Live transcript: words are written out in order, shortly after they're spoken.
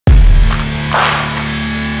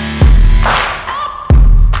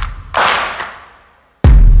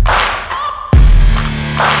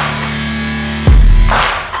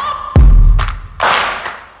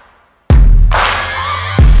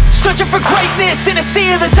for greatness in a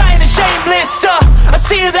sea of the dying and shameless, a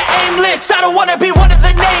sea of the aimless. I don't wanna be one of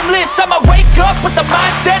the nameless. I'ma wake up with the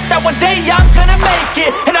mindset that one day I'm gonna make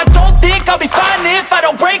it, and I don't think I'll be fine if I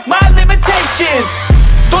don't break my limitations.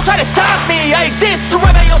 Don't try to stop me, I exist to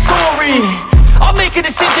write my own story. I'll make a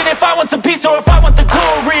decision if I want some peace or if I want the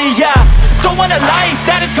glory. Yeah, don't want a life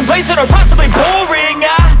that is complacent or possibly boring.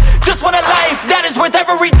 I just want a life that is worth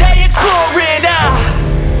every day exploring.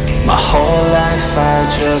 My whole life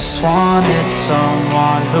I just wanted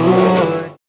someone who would